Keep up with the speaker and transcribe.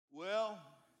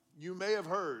You may have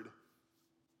heard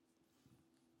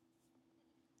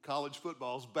college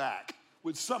football's back.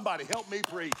 Would somebody help me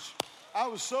preach? I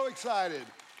was so excited.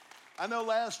 I know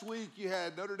last week you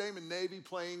had Notre Dame and Navy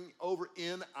playing over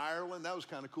in Ireland. That was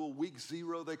kind of cool. Week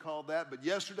 0, they called that. But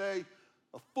yesterday,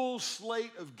 a full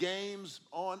slate of games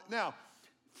on. Now,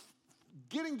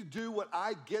 getting to do what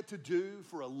I get to do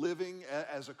for a living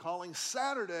as a calling,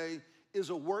 Saturday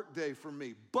is a work day for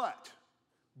me. But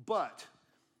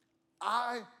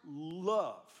I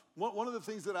love, one of the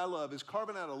things that I love is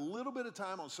carving out a little bit of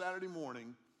time on Saturday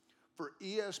morning for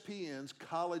ESPN's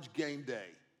College Game Day.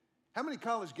 How many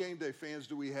College Game Day fans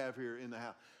do we have here in the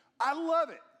house? I love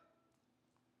it.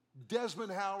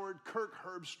 Desmond Howard, Kirk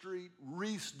Herbstreit,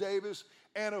 Reese Davis,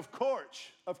 and of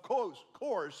course,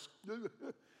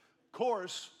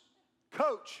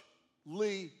 Coach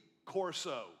Lee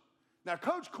Corso. Now,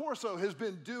 Coach Corso has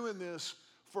been doing this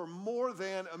for more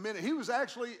than a minute. He was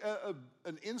actually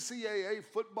an NCAA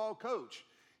football coach.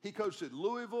 He coached at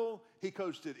Louisville, he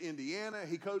coached at Indiana,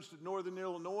 he coached at Northern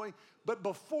Illinois. But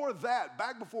before that,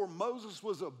 back before Moses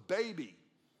was a baby,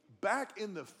 back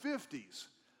in the 50s,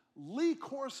 Lee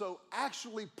Corso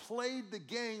actually played the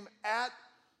game at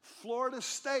Florida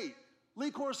State.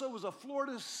 Lee Corso was a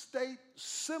Florida State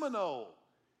Seminole.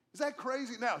 Is that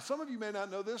crazy? Now, some of you may not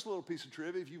know this little piece of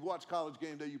trivia. If you've watched College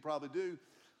Game Day, you probably do.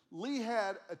 Lee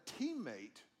had a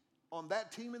teammate on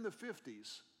that team in the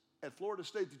 50s at Florida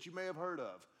State that you may have heard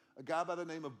of, a guy by the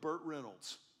name of Burt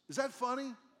Reynolds. Is that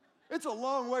funny? It's a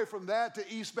long way from that to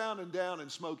Eastbound and Down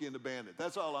and Smokey and the Bandit.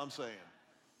 That's all I'm saying.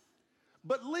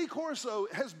 But Lee Corso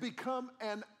has become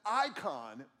an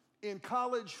icon in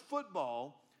college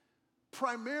football,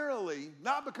 primarily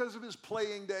not because of his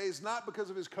playing days, not because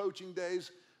of his coaching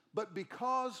days, but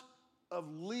because of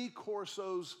Lee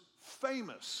Corso's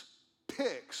famous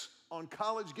picks on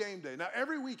College Game Day. Now,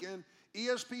 every weekend,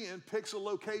 ESPN picks a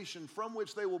location from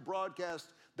which they will broadcast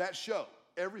that show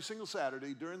every single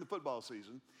Saturday during the football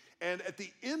season. And at the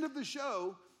end of the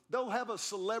show, they'll have a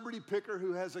celebrity picker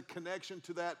who has a connection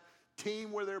to that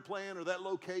team where they're playing or that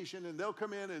location, and they'll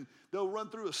come in and they'll run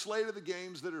through a slate of the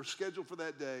games that are scheduled for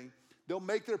that day. They'll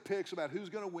make their picks about who's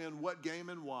going to win what game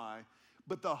and why.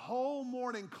 But the whole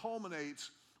morning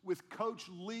culminates with Coach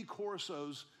Lee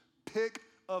Corso's pick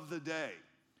of the day.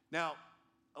 Now,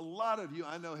 a lot of you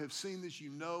I know have seen this.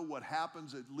 You know what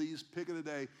happens at Lee's pick of the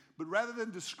day. But rather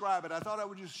than describe it, I thought I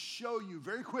would just show you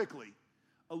very quickly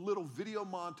a little video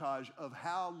montage of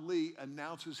how Lee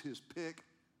announces his pick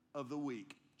of the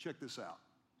week. Check this out.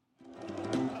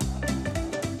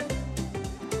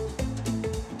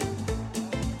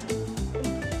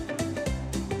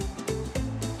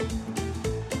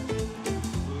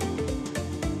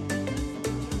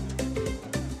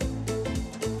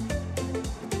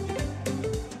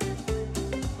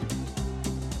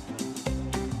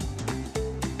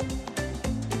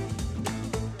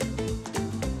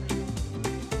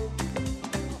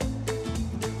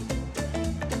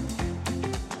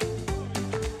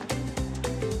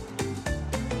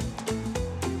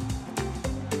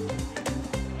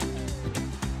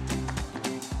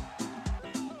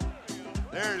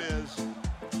 There it is.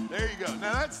 There you go.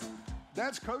 Now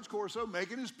that's Coach Corso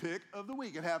making his pick of the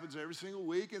week. It happens every single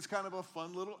week. It's kind of a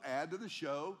fun little add to the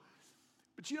show.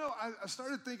 But you know, I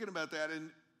started thinking about that, and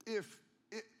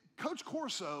Coach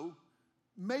Corso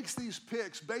makes these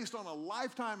picks based on a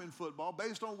lifetime in football,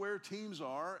 based on where teams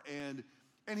are, and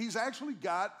he's actually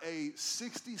got a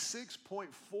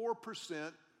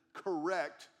 66.4%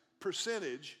 correct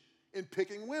percentage in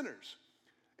picking winners.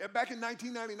 Back in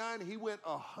 1999, he went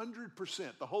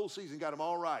 100%. The whole season got him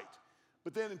all right.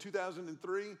 But then in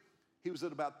 2003, he was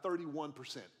at about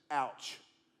 31%. Ouch.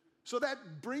 So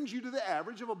that brings you to the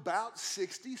average of about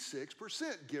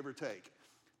 66%, give or take.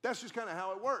 That's just kind of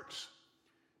how it works.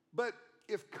 But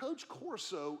if Coach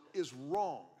Corso is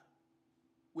wrong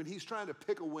when he's trying to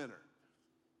pick a winner,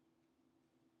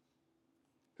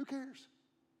 who cares?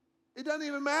 It doesn't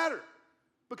even matter,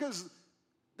 because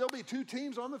there'll be two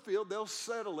teams on the field. They'll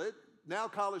settle it. Now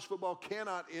college football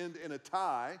cannot end in a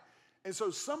tie. And so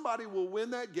somebody will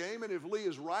win that game, and if Lee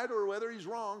is right or whether he's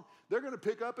wrong, they're going to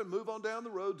pick up and move on down the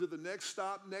road to the next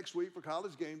stop next week for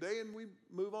College Game Day, and we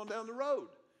move on down the road.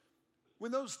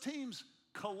 When those teams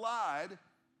collide,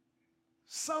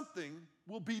 something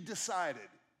will be decided.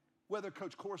 Whether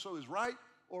Coach Corso is right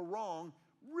or wrong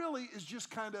really is just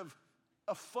kind of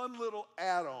a fun little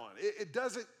add-on. It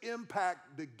doesn't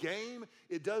impact the game.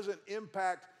 It doesn't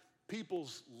impact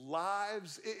people's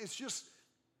lives. It's just,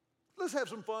 let's have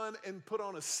some fun and put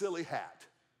on a silly hat.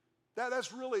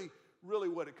 That's really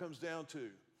what it comes down to.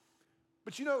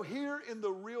 But you know, here in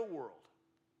the real world,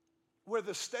 where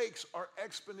the stakes are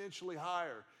exponentially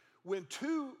higher, when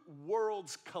two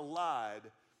worlds collide,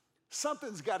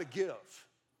 something's got to give.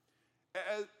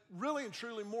 Really and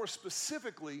truly, more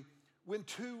specifically, when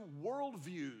two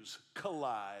worldviews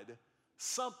collide,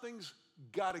 something's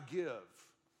got to give.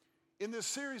 In this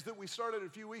series that we started a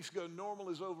few weeks ago, Normal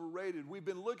is Overrated, we've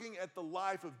been looking at the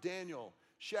life of Daniel,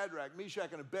 Shadrach,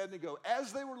 Meshach, and Abednego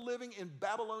as they were living in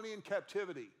Babylonian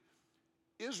captivity.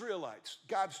 Israelites,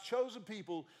 God's chosen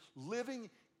people, living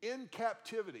in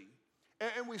captivity.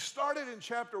 And we started in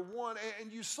chapter 1,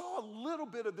 and you saw a little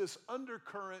bit of this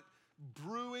undercurrent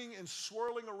brewing and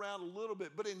swirling around a little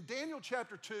bit. But in Daniel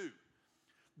chapter 2,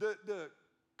 the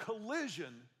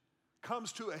collision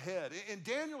comes to a head. In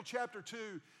Daniel chapter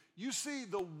 2, you see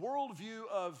the worldview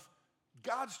of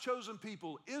God's chosen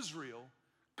people, Israel,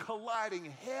 colliding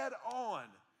head on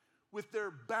with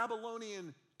their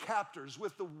Babylonian captors,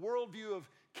 with the worldview of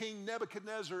King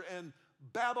Nebuchadnezzar and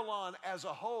Babylon as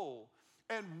a whole.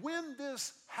 And when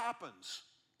this happens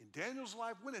in Daniel's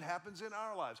life, when it happens in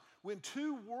our lives, when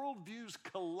two worldviews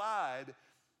collide,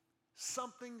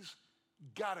 something's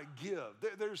got to give.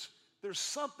 There's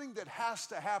something that has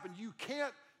to happen. You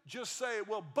can't just say,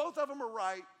 well, both of them are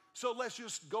right, so let's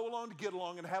just go along to get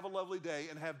along and have a lovely day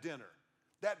and have dinner.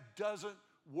 That doesn't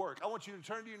work. I want you to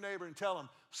turn to your neighbor and tell them,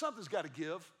 something's got to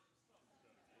give.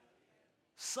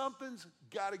 Something's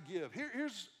got to give.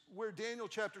 Here's where Daniel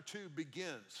chapter 2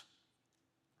 begins.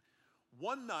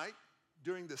 One night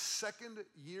during the second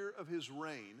year of his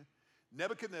reign,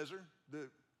 Nebuchadnezzar, the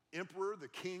emperor, the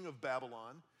king of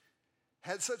Babylon,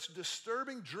 had such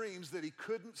disturbing dreams that he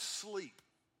couldn't sleep.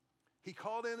 He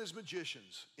called in his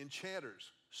magicians,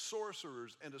 enchanters,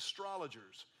 sorcerers, and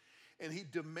astrologers, and he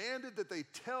demanded that they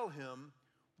tell him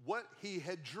what he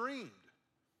had dreamed.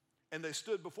 And they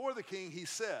stood before the king. He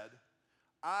said,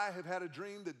 I have had a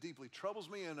dream that deeply troubles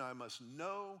me, and I must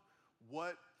know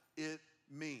what it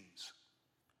means.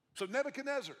 So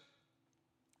Nebuchadnezzar,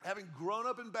 having grown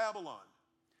up in Babylon,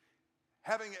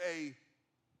 having a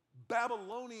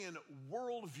Babylonian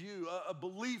worldview, a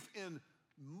belief in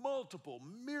multiple,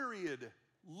 myriad,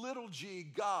 little g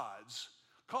gods,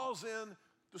 calls in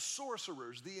the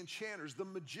sorcerers, the enchanters, the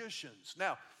magicians.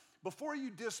 Now, before you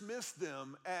dismiss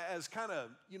them as kind of,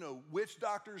 witch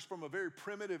doctors from a very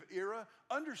primitive era,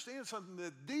 understand something,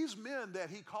 that these men that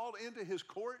he called into his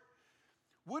court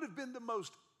would have been the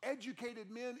most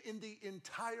educated men in the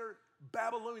entire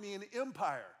Babylonian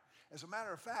Empire. As a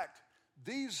matter of fact,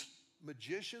 these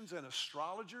magicians and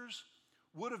astrologers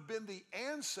would have been the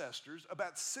ancestors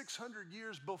about 600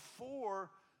 years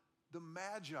before the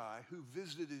Magi who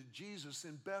visited Jesus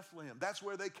in Bethlehem. That's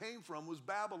where they came from, was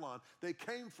Babylon. They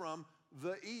came from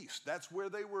the east. That's where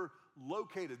they were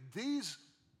located. These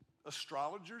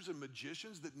astrologers and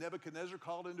magicians that Nebuchadnezzar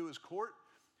called into his court,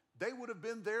 they would have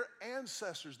been their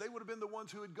ancestors. They would have been the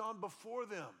ones who had gone before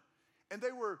them. And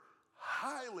they were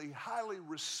highly, highly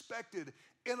respected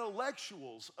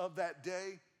intellectuals of that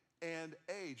day and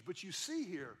age. But you see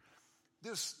here,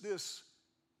 this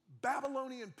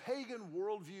Babylonian pagan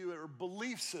worldview or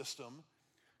belief system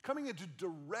coming into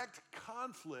direct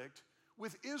conflict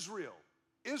with Israel.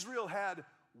 Israel had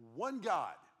one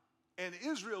God, and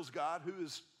Israel's God, who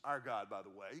is our God, by the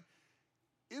way,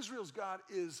 Israel's God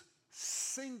is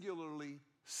singularly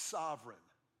sovereign.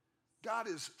 God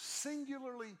is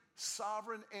singularly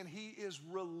sovereign, and he is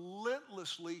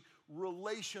relentlessly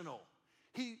relational.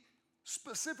 He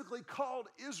specifically called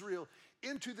Israel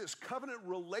into this covenant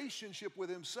relationship with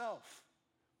himself.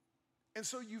 And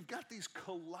so you've got these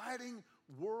colliding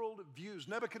world views.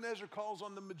 Nebuchadnezzar calls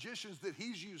on the magicians that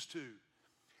he's used to.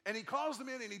 And he calls them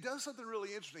in and he does something really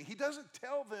interesting. He doesn't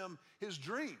tell them his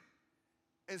dream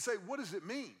and say, what does it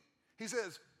mean? He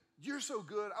says, you're so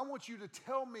good, I want you to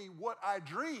tell me what I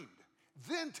dreamed.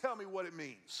 Then tell me what it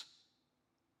means.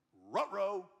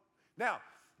 Ruh-roh. Now,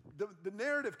 the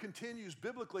narrative continues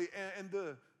biblically, and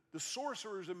the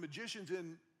sorcerers and magicians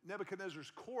in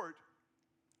Nebuchadnezzar's court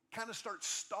kind of start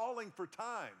stalling for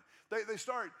time. They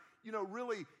start,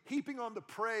 really heaping on the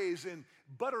praise and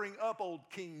buttering up old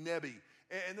King Nebi.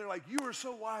 And they're like, you are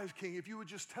so wise, King. If you would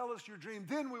just tell us your dream,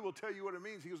 then we will tell you what it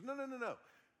means. He goes, no.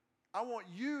 I want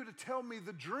you to tell me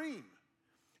the dream.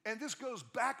 And this goes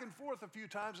back and forth a few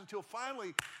times until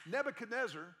finally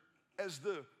Nebuchadnezzar, as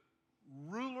the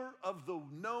ruler of the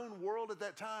known world at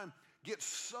that time, gets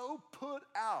so put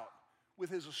out with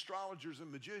his astrologers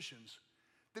and magicians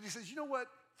that he says, you know what?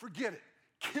 Forget it.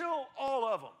 Kill all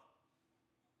of them.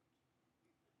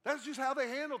 That's just how they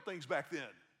handled things back then.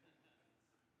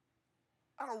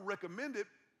 I don't recommend it,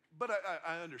 but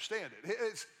I understand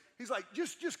it. He's like,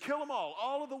 just kill them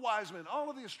all of the wise men, all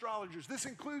of the astrologers. This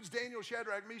includes Daniel,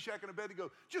 Shadrach, Meshach, and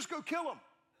Abednego. Just go kill them.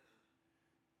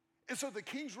 And so the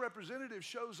king's representative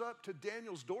shows up to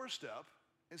Daniel's doorstep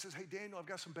and says, hey, Daniel, I've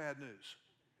got some bad news.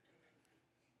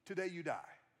 Today you die.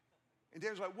 And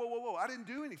Daniel's like, whoa, I didn't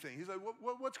do anything. He's like,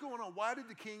 what's going on? Why did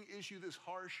the king issue this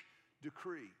harsh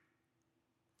decree?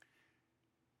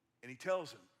 And he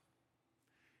tells him.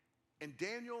 And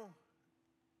Daniel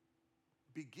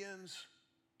begins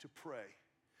to pray.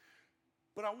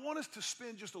 But I want us to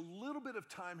spend just a little bit of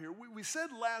time here. We said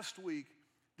last week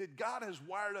that God has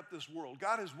wired up this world.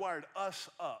 God has wired us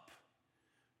up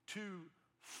to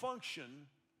function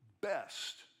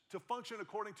best, to function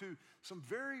according to some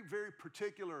very, very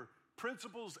particular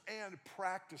principles and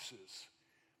practices.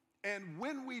 And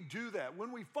when we do that,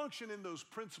 when we function in those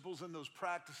principles and those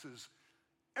practices,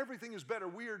 everything is better.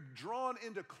 We are drawn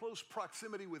into close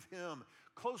proximity with Him,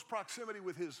 close proximity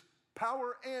with His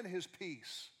power and His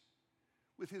peace,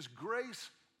 with His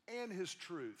grace and His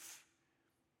truth.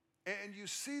 And you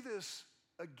see this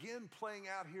again playing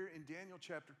out here in Daniel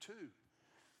chapter 2.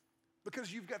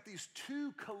 Because you've got these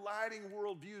two colliding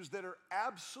worldviews that are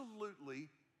absolutely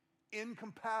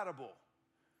incompatible.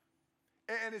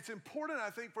 And it's important,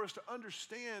 I think, for us to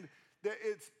understand that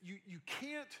you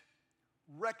can't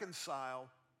reconcile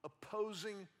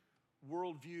opposing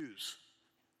worldviews.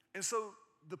 And so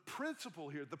the principle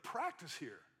here, the practice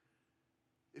here,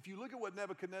 if you look at what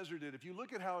Nebuchadnezzar did, if you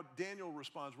look at how Daniel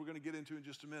responds, we're going to get into in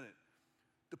just a minute.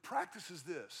 The practice is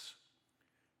this: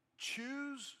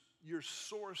 choose your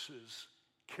sources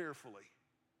carefully.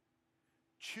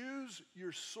 Choose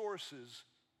your sources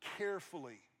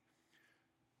carefully.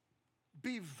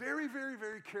 Be very, very,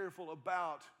 very careful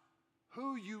about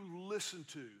who you listen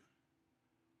to.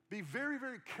 Be very,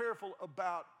 very careful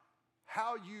about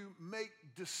how you make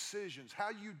decisions, how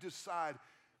you decide,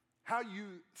 how you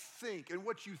think, and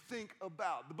what you think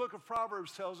about. The book of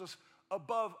Proverbs tells us,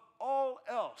 above all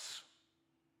else,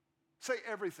 say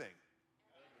everything.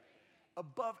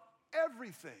 Above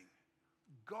everything,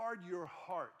 guard your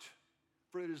heart,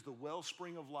 for it is the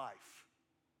wellspring of life.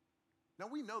 Now,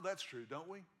 we know that's true, don't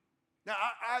we? Now,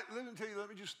 let me tell you,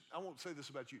 I won't say this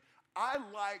about you. I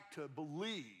like to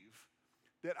believe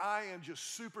that I am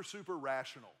just super, super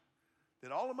rational,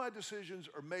 that all of my decisions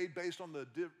are made based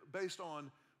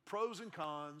on pros and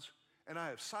cons, and I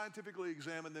have scientifically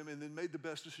examined them and then made the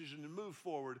best decision to move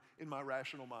forward in my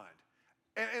rational mind.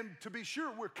 And to be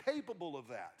sure, we're capable of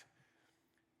that.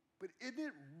 But isn't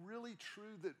it really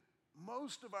true that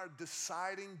most of our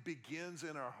deciding begins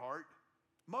in our heart?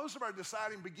 Most of our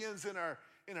deciding begins in our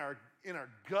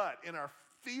gut, in our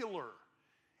feeler.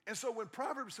 And so when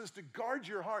Proverbs says to guard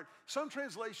your heart, some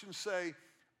translations say,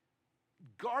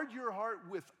 guard your heart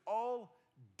with all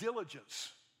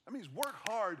diligence. That means work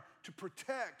hard to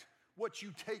protect what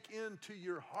you take into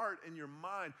your heart and your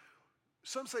mind.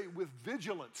 Some say with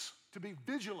vigilance, to be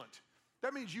vigilant.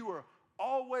 That means you are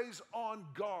always on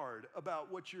guard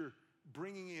about what you're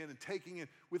bringing in and taking in.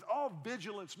 With all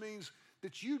vigilance means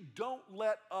that you don't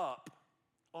let up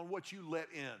on what you let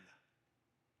in.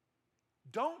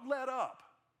 Don't let up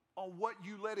on what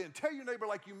you let in. Tell your neighbor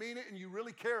like you mean it and you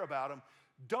really care about them.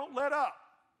 Don't let up.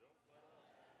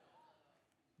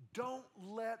 Don't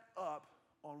let up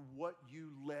on what you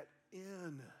let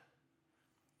in.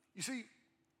 You see,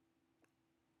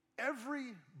 every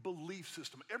belief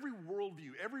system, every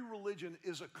worldview, every religion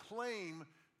is a claim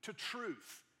to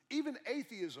truth. Even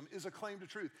atheism is a claim to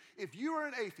truth. If you are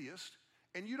an atheist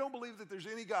and you don't believe that there's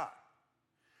any God,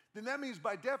 then that means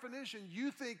by definition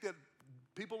you think that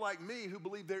people like me who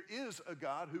believe there is a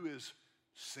God who is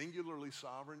singularly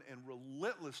sovereign and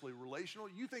relentlessly relational,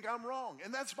 you think I'm wrong,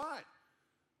 and that's fine.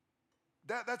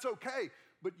 That's okay.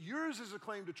 But yours is a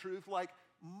claim to truth like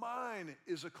mine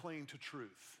is a claim to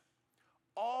truth.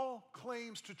 All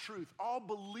claims to truth, all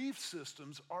belief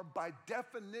systems are by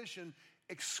definition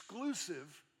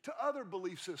exclusive to other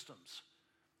belief systems.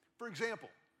 For example,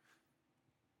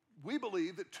 we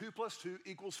believe that 2 plus 2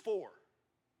 equals 4,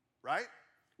 right?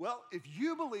 Well, if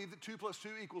you believe that 2 plus 2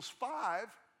 equals 5,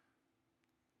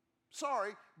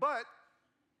 sorry, but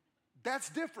that's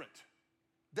different.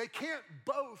 They can't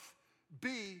both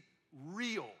be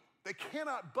real. They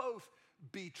cannot both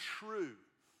be true.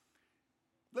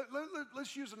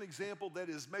 Let's use an example that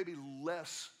is maybe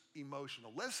less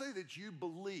emotional. Let's say that you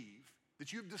believe,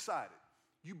 that you've decided,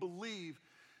 you believe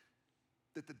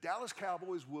that the Dallas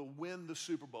Cowboys will win the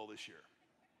Super Bowl this year.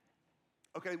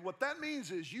 Okay, what that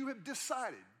means is you have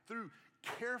decided through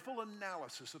careful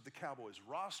analysis of the Cowboys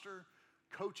roster,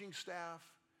 coaching staff,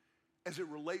 as it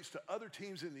relates to other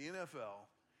teams in the NFL,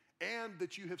 and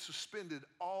that you have suspended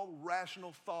all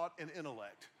rational thought and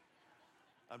intellect.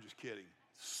 I'm just kidding,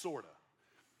 sort of.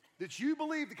 That you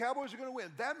believe the Cowboys are going to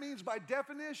win. That means by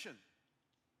definition,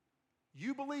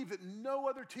 You believe that no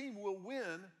other team will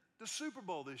win the Super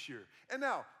Bowl this year. And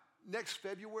now, next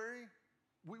February,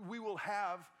 we will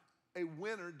have a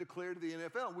winner declared to the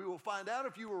NFL. We will find out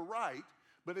if you were right,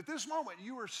 but at this moment,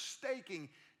 you are staking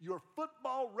your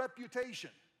football reputation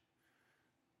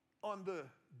on the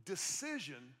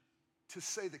decision to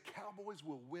say the Cowboys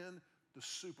will win the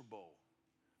Super Bowl.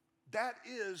 That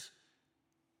is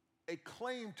a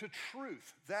claim to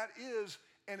truth. That is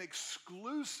an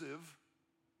exclusive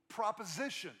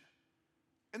proposition.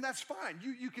 And that's fine.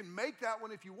 You can make that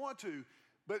one if you want to,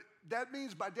 but that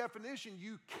means by definition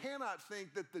you cannot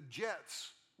think that the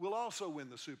Jets will also win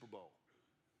the Super Bowl.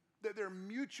 That they're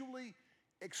mutually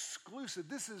exclusive.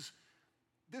 This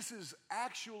is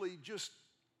actually just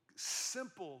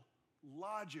simple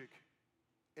logic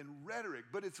and rhetoric,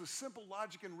 but it's a simple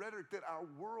logic and rhetoric that our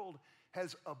world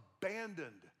has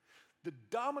abandoned. The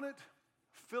dominant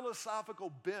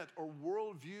philosophical bent or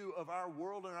worldview of our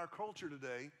world and our culture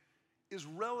today is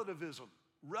relativism.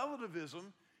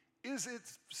 Relativism is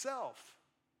itself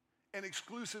an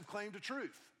exclusive claim to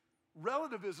truth.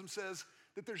 Relativism says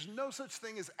that there's no such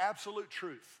thing as absolute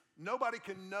truth. Nobody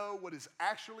can know what is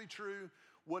actually true,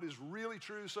 what is really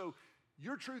true. So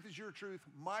your truth is your truth,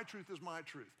 my truth is my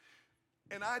truth.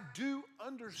 And I do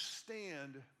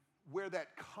understand where that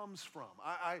comes from.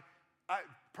 I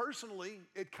personally,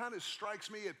 it kind of strikes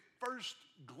me at first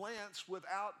glance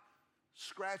without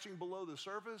scratching below the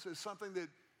surface as something that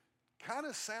kind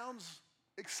of sounds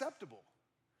acceptable.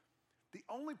 The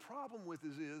only problem with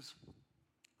it is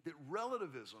that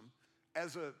relativism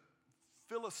as a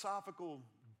philosophical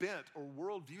bent or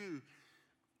worldview,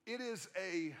 it is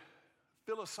a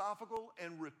philosophical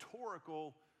and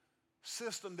rhetorical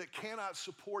system that cannot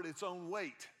support its own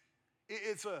weight.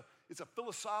 It's a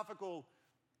philosophical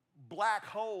black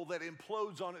hole that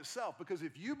implodes on itself, because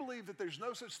if you believe that there's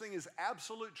no such thing as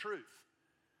absolute truth,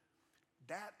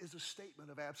 that is a statement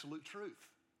of absolute truth.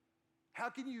 How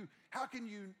can you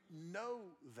know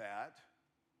that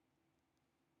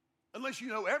unless you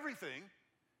know everything?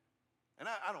 And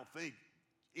I don't think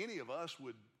any of us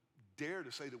would dare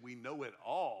to say that we know it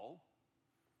all.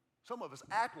 Some of us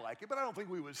act like it, but I don't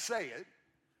think we would say it.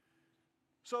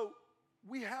 So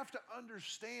we have to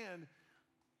understand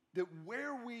that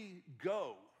where we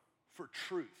go for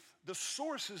truth, the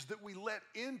sources that we let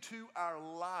into our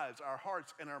lives, our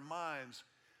hearts and our minds,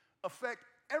 affect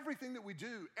everything that we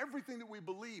do, everything that we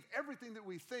believe, everything that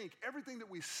we think, everything that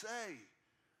we say.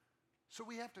 So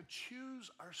we have to choose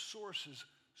our sources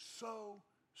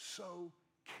so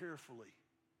carefully,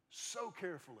 so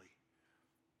carefully.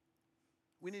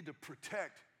 We need to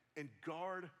protect and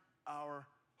guard our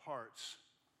hearts.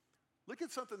 Look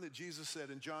at something that Jesus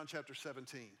said in John chapter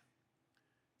 17.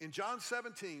 In John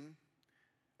 17,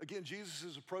 again, Jesus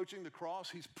is approaching the cross.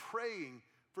 He's praying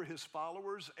for his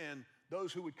followers and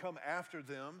those who would come after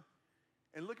them.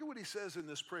 And look at what he says in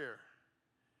this prayer.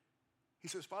 He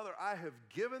says, Father, I have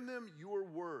given them your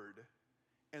word,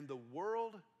 and the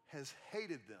world has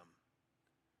hated them.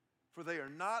 For they are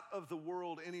not of the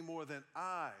world any more than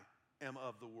I am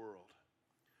of the world.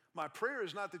 My prayer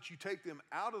is not that you take them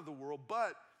out of the world,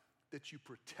 but that you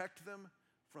protect them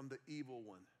from the evil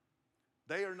one.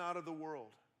 They are not of the world,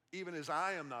 even as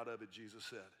I am not of it, Jesus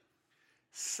said.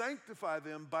 Sanctify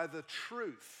them by the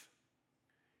truth.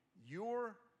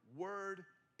 Your word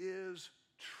is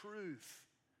truth.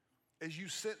 As you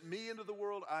sent me into the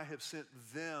world, I have sent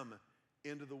them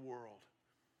into the world.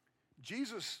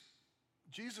 Jesus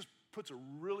puts a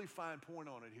really fine point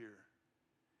on it here.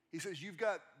 He says, you've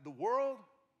got the world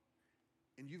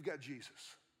and you've got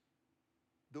Jesus.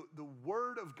 The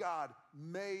Word of God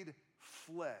made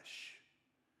flesh.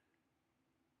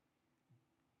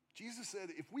 Jesus said,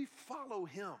 if we follow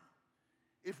him,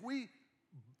 if we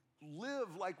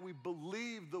live like we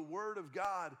believe the Word of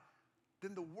God,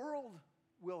 then the world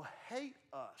will hate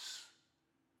us.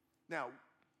 Now,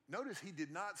 notice he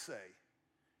did not say,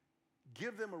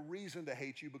 give them a reason to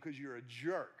hate you because you're a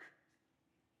jerk.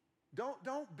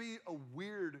 Don't be a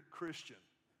weird Christian.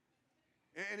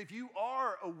 And if you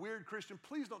are a weird Christian,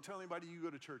 please don't tell anybody you go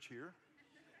to church here.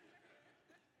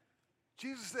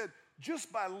 Jesus said,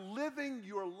 just by living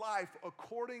your life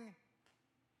according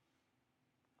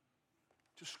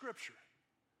to Scripture,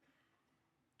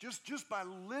 just by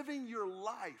living your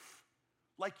life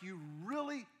like you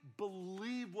really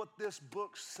believe what this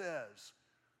book says,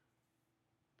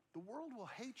 the world will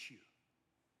hate you.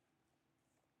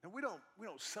 And we don't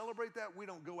celebrate that. We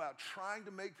don't go out trying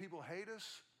to make people hate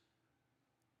us.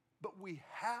 But we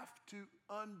have to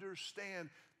understand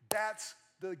that's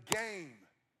the game.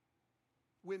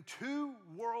 When two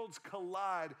worlds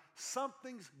collide,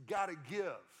 something's got to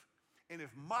give. And if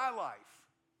my life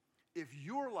If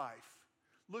your life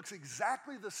looks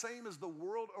exactly the same as the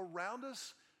world around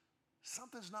us,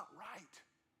 something's not right.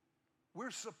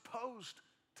 We're supposed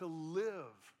to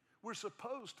live. We're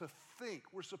supposed to think.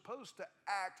 We're supposed to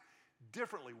act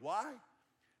differently. Why?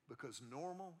 Because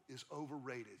normal is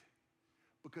overrated.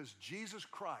 Because Jesus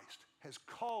Christ has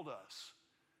called us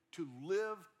to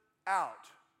live out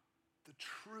the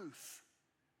truth,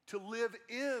 to live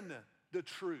in the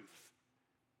truth,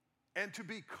 and to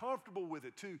be comfortable with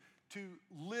it, to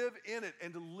live in it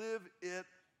and to live it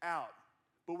out.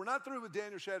 But we're not through with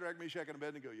Daniel, Shadrach, Meshach, and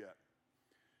Abednego yet.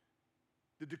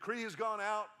 The decree has gone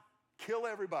out, kill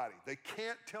everybody. They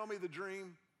can't tell me the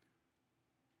dream.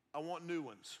 I want new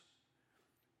ones.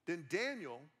 Then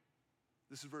Daniel,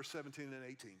 this is verse 17 and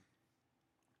 18.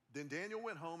 Then Daniel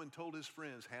went home and told his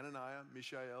friends, Hananiah,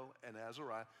 Mishael, and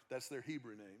Azariah, that's their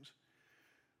Hebrew names,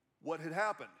 what had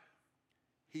happened.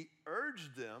 He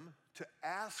urged them to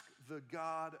ask the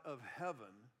God of heaven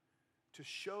to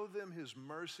show them his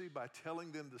mercy by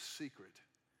telling them the secret,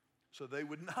 so they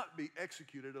would not be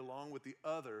executed along with the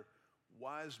other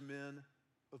wise men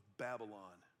of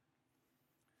Babylon.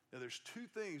 Now there's two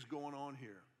things going on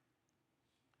here.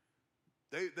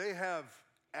 They have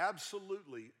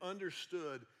absolutely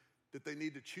understood that they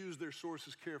need to choose their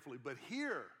sources carefully. But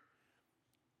here,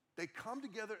 they come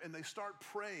together and they start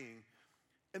praying.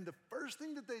 And the first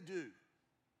thing that they do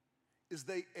is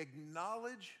they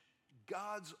acknowledge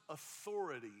God's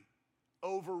authority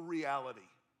over reality.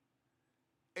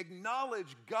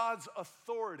 Acknowledge God's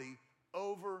authority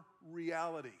over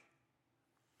reality.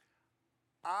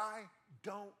 I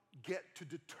don't get to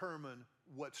determine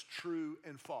what's true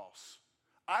and false.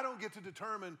 I don't get to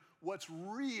determine what's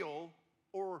real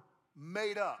or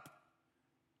made up.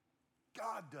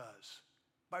 God does.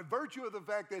 By virtue of the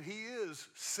fact that he is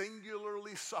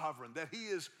singularly sovereign, that he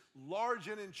is large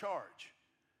and in charge.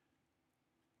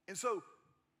 And so,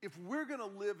 if we're going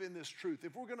to live in this truth,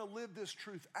 if we're going to live this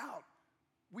truth out,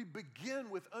 we begin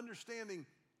with understanding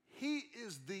he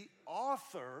is the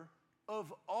author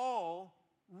of all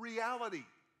reality.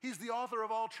 He's the author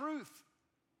of all truth.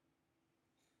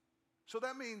 So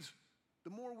that means the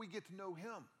more we get to know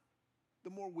him, the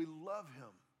more we love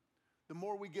him, the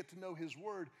more we get to know his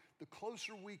word, the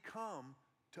closer we come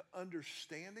to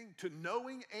understanding, to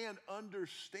knowing and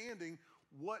understanding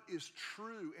what is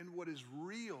true and what is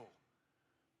real.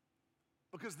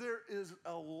 Because there is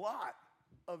a lot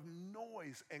of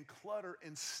noise and clutter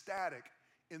and static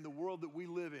in the world that we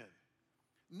live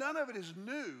in. None of it is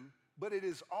new, but it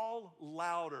is all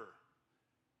louder.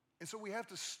 And so we have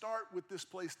to start with this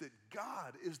place that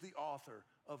God is the author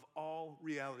of all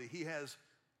reality. He has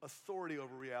authority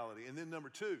over reality. And then number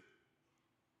two,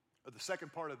 or the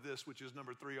second part of this, which is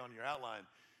number 3 on your outline,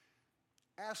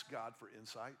 ask God for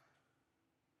insight.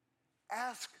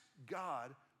 Ask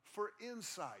God for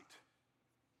insight.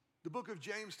 The book of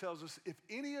James tells us, if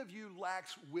any of you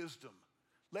lacks wisdom,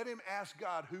 let him ask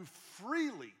God, who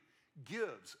freely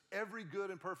gives every good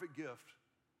and perfect gift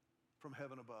from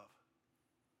heaven above.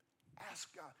 Ask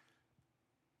God.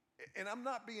 And I'm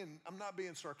not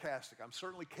being sarcastic. I'm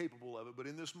certainly capable of it, but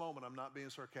in this moment, I'm not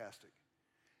being sarcastic.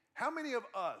 How many of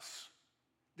us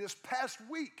this past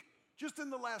week, just in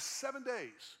the last 7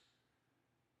 days,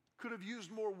 could have used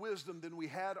more wisdom than we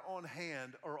had on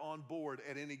hand or on board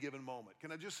at any given moment?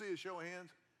 Can I just see a show of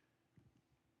hands?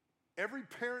 Every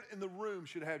parent in the room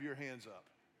should have your hands up.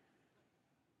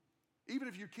 Even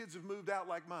if your kids have moved out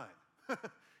like mine.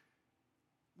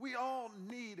 We all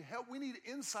need help. We need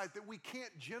insight that we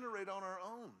can't generate on our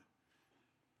own.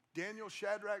 Daniel,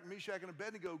 Shadrach, Meshach, and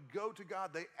Abednego go to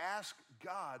God. They ask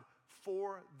God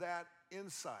for that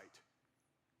insight.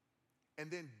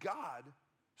 And then God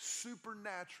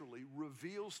supernaturally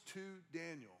reveals to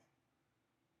Daniel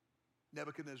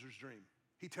Nebuchadnezzar's dream.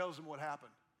 He tells him what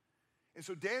happened. And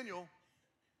so Daniel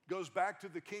goes back to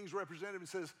the king's representative and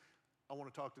says, I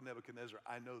want to talk to Nebuchadnezzar.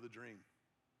 I know the dream.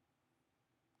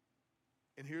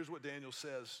 And here's what Daniel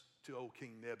says to old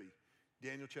King Nebi.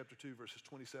 Daniel chapter 2, verses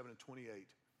 27 and 28.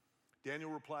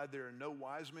 Daniel replied, there are no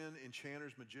wise men,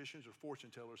 enchanters, magicians, or fortune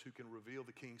tellers who can reveal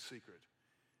the king's secret.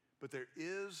 But there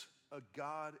is a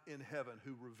God in heaven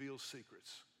who reveals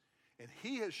secrets. And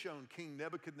he has shown King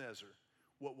Nebuchadnezzar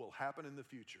what will happen in the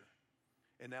future.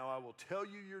 And now I will tell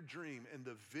you your dream and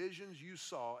the visions you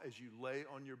saw as you lay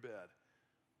on your bed.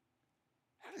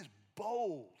 That is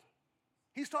bold.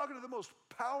 He's talking to the most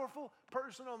powerful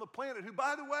person on the planet who,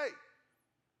 by the way,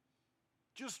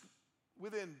 just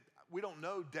within, we don't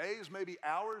know, days, maybe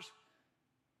hours,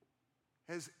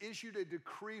 has issued a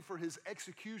decree for his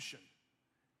execution.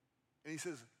 And he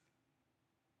says,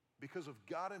 because of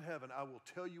God in heaven, I will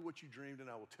tell you what you dreamed and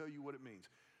I will tell you what it means.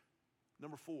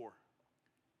 Number 4,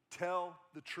 tell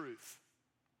the truth.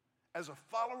 As a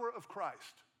follower of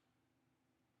Christ,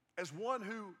 as one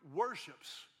who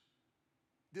worships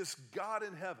this God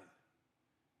in heaven,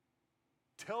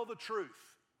 tell the truth.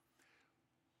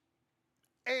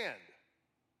 And,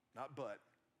 not but,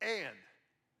 and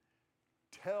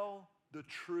tell the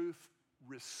truth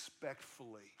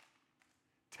respectfully.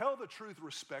 Tell the truth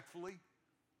respectfully.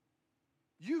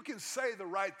 You can say the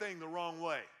right thing the wrong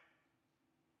way.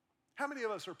 How many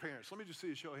of us are parents? Let me just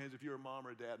see a show of hands if you're a mom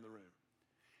or a dad in the room.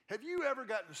 Have you ever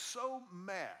gotten so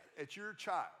mad at your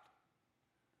child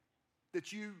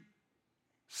that you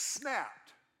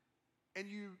snapped and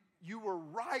you were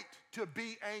right to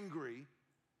be angry,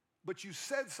 but you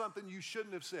said something you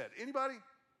shouldn't have said? Anybody?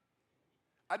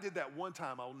 I did that one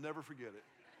time. I'll never forget it.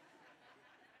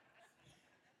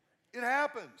 It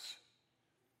happens.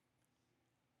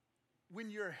 When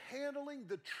you're handling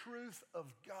the truth of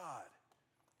God,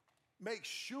 make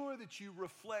sure that you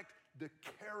reflect the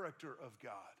character of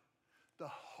God, the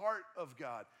heart of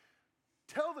God.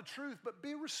 Tell the truth, but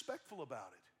be respectful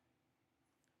about it.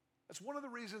 That's one of the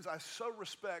reasons I so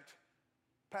respect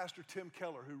Pastor Tim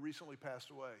Keller, who recently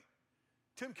passed away.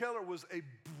 Tim Keller was a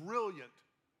brilliant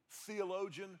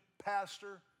theologian,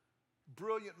 pastor,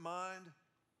 brilliant mind,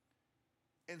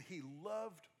 and he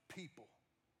loved people.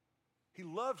 He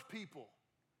loved people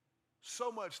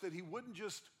so much that he wouldn't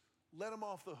just let them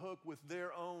off the hook with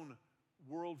their own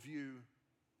worldview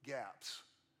gaps.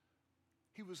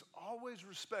 He was always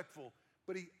respectful,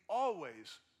 but he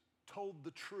always told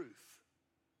the truth.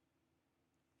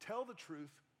 Tell the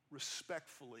truth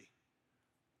respectfully.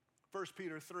 1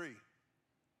 Peter 3.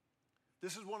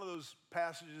 This is one of those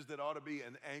passages that ought to be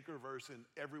an anchor verse in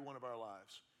every one of our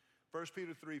lives. 1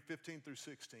 Peter 3, 15 through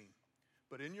 16.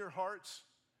 But in your hearts,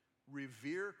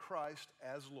 revere Christ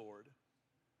as Lord.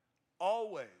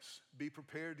 Always be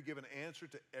prepared to give an answer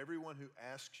to everyone who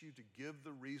asks you to give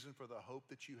the reason for the hope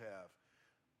that you have.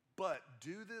 But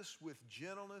do this with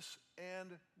gentleness and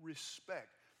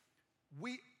respect.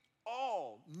 We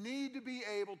all need to be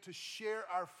able to share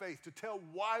our faith, to tell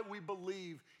why we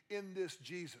believe in this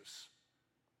Jesus.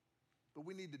 But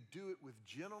we need to do it with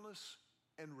gentleness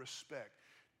and respect.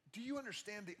 Do you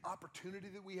understand the opportunity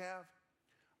that we have?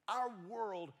 Our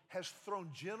world has thrown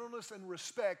gentleness and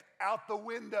respect out the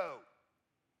window.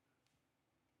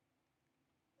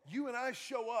 You and I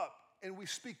show up and we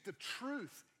speak the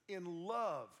truth in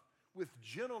love with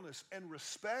gentleness and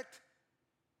respect.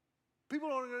 People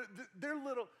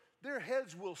don't, their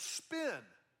heads will spin.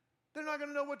 They're not going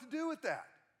to know what to do with that.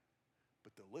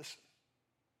 But they'll listen.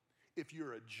 If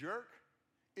you're a jerk,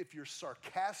 if you're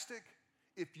sarcastic,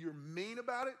 if you're mean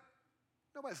about it,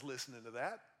 nobody's listening to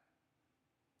that.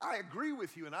 I agree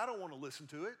with you and I don't want to listen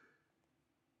to it.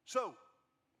 So,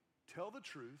 tell the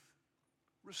truth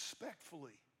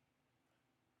respectfully.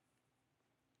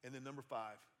 And then number 5,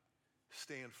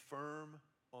 stand firm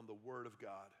on the word of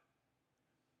God.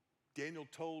 Daniel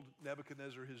told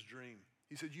Nebuchadnezzar his dream.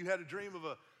 He said, you had a dream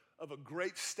of a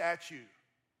great statue.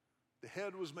 The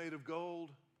head was made of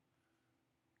gold.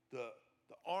 The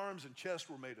arms and chest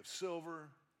were made of silver.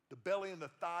 The belly and the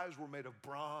thighs were made of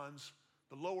bronze.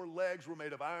 The lower legs were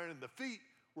made of iron, and the feet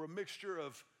were a mixture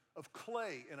of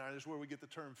clay and iron. This is where we get the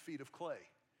term feet of clay.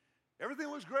 Everything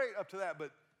looks great up to that,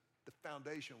 but the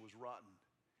foundation was rotten.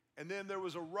 And then there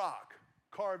was a rock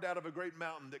carved out of a great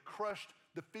mountain that crushed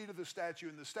the feet of the statue,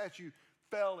 and the statue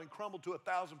fell and crumbled to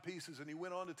 1,000 pieces. And he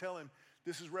went on to tell him,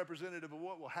 this is representative of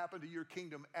what will happen to your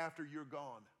kingdom after you're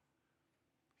gone.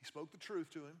 He spoke the truth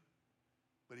to him,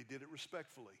 but he did it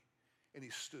respectfully. And he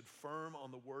stood firm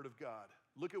on the word of God.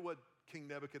 Look at what King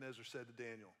Nebuchadnezzar said to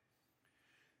Daniel.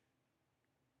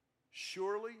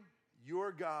 Surely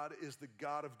your God is the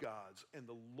God of gods and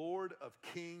the Lord of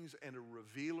kings and a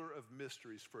revealer of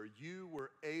mysteries, for you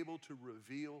were able to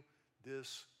reveal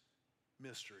this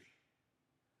mystery.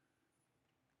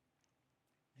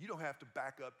 You don't have to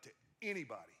back up to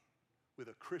anybody with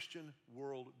a Christian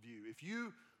worldview. If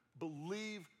you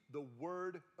believe the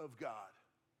word of God,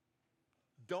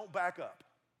 don't back up.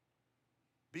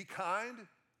 Be kind,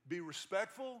 be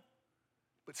respectful,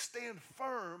 but stand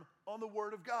firm on the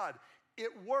word of God.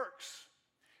 It works.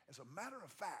 As a matter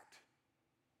of fact,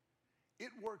 it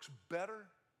works better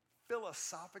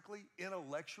philosophically,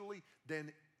 intellectually,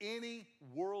 than any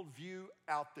worldview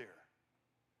out there.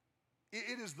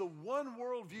 It is the one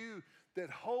worldview that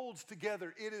holds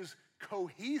together. It is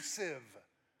cohesive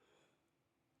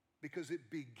because it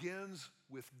begins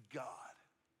with God.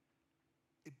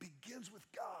 It begins with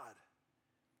God.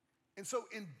 And so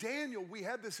in Daniel, we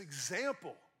have this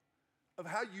example of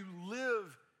how you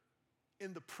live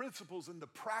in the principles and the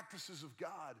practices of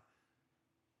God.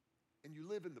 and you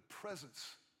live in the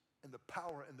presence and the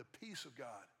power and the peace of God.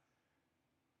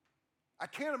 I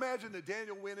can't imagine that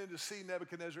Daniel went in to see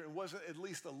Nebuchadnezzar and wasn't at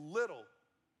least a little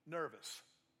nervous.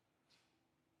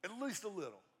 At least a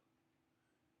little.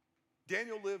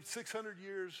 Daniel lived 600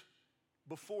 years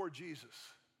before Jesus,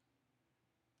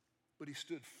 but he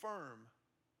stood firm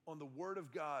on the word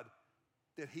of God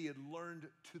that he had learned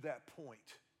to that point.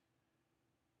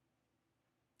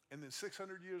 And then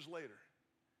 600 years later,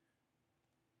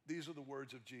 these are the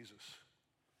words of Jesus.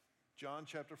 John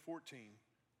chapter 14,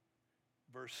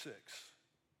 verse 6.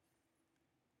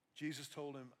 Jesus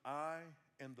told him, I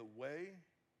am the way,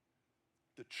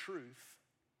 the truth,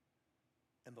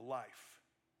 and the life.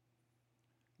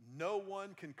 No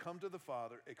one can come to the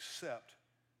Father except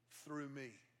through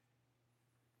me.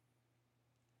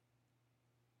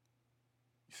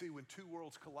 You see, when two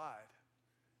worlds collide,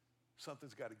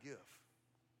 something's got to give.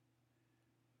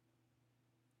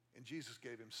 And Jesus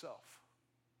gave himself.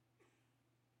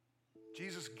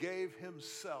 Jesus gave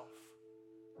himself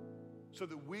so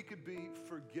that we could be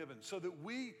forgiven, so that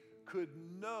we could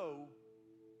know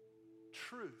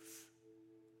truth.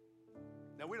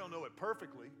 Now, we don't know it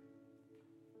perfectly.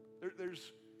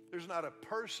 There's not a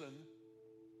person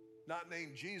not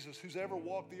named Jesus who's ever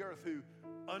walked the earth who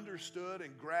understood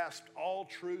and grasped all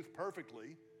truth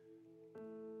perfectly.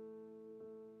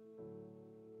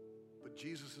 But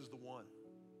Jesus is the one.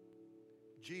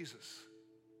 Jesus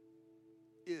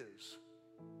is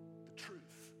the truth.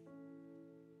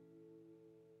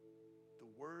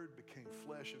 The Word became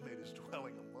flesh and made his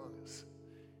dwelling among us.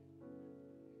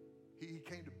 He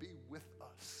came to be with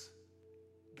us.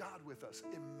 God with us,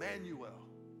 Emmanuel.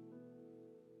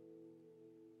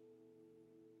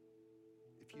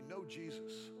 If you know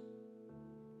Jesus,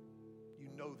 you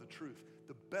know the truth.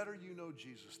 The better you know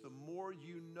Jesus, the more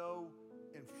you know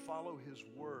and follow his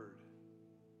word,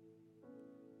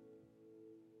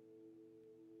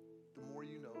 the more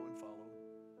you know and follow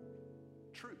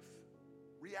truth,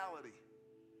 reality.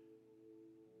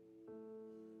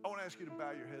 I want to ask you to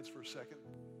bow your heads for a second.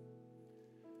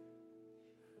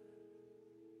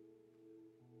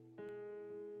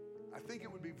 I think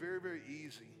it would be very, very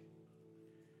easy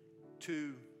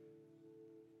to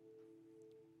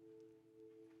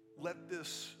let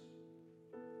this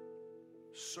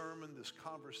sermon, this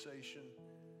conversation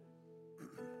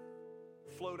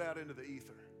float out into the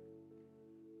ether.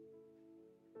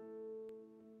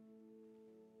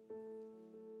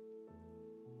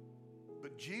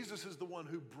 But Jesus is the one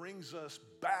who brings us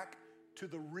back to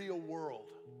the real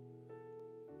world.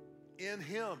 In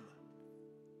him,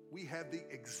 we have the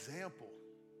example.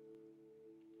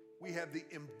 We have the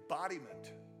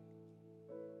embodiment,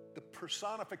 the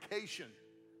personification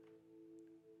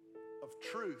of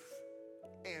truth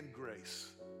and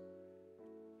grace.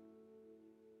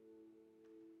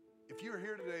 If you're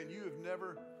here today and you have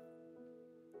never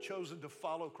chosen to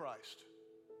follow Christ,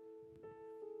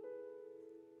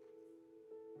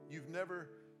 you've never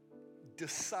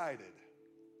decided,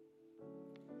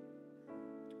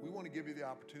 we want to give you the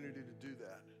opportunity to do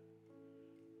that.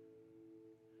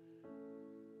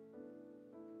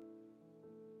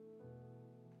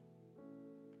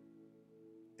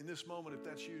 In this moment, if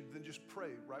that's you, then just pray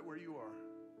right where you are.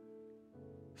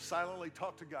 Silently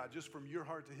talk to God just from your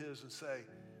heart to his and say,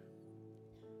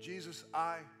 Jesus,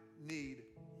 I need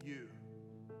you.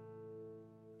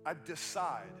 I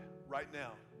decide right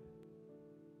now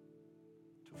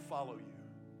to follow you.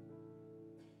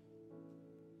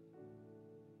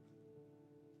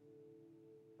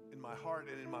 In my heart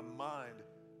and in my mind,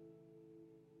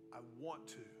 I want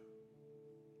to.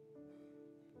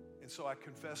 And so I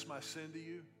confess my sin to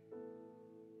you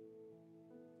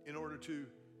in order to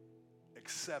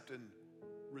accept and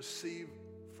receive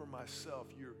for myself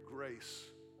your grace,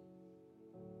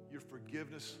 your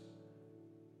forgiveness,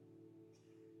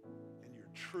 and your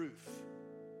truth,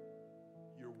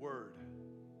 your word.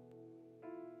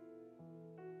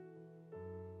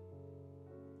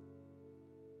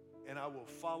 And I will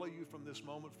follow you from this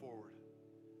moment forward.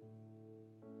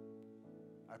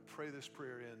 I pray this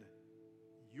prayer in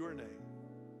your name.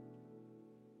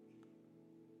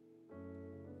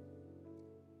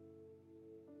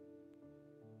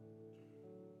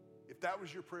 If that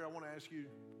was your prayer, I want to ask you,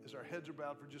 as our heads are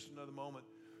bowed for just another moment,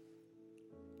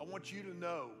 I want you to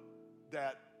know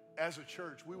that as a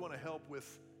church, we want to help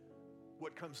with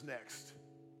what comes next.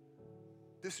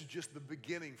 This is just the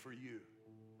beginning for you.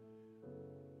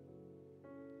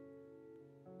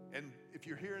 And if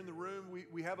you're here in the room,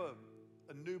 we have a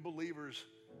new believers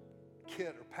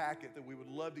kit or packet that we would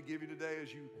love to give you today.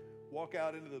 As you walk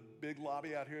out into the big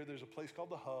lobby out here, there's a place called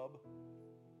the Hub.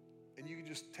 And you can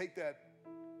just take that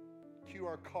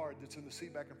QR card that's in the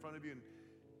seat back in front of you and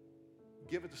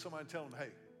give it to somebody and tell them, hey,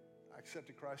 I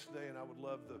accepted Christ today and I would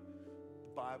love the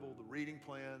Bible, the reading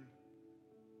plan,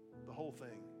 the whole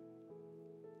thing.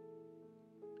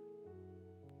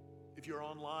 If you're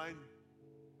online,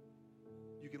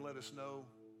 you can let us know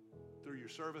through your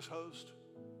service host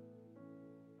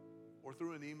or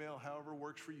through an email, however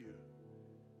works for you.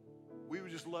 We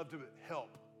would just love to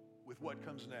help with what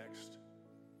comes next.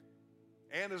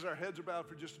 And as our heads are bowed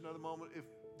for just another moment, if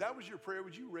that was your prayer,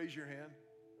 would you raise your hand?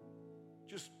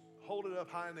 Just hold it up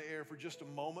high in the air for just a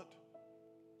moment.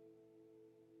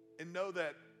 And know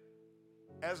that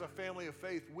as a family of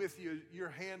faith with you, your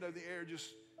hand in the air just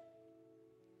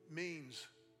means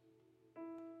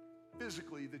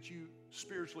physically that you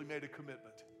spiritually made a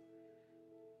commitment.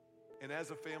 And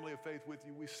as a family of faith with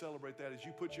you, we celebrate that. As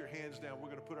you put your hands down, we're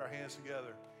going to put our hands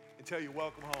together and tell you,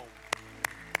 welcome home.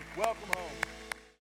 Welcome home.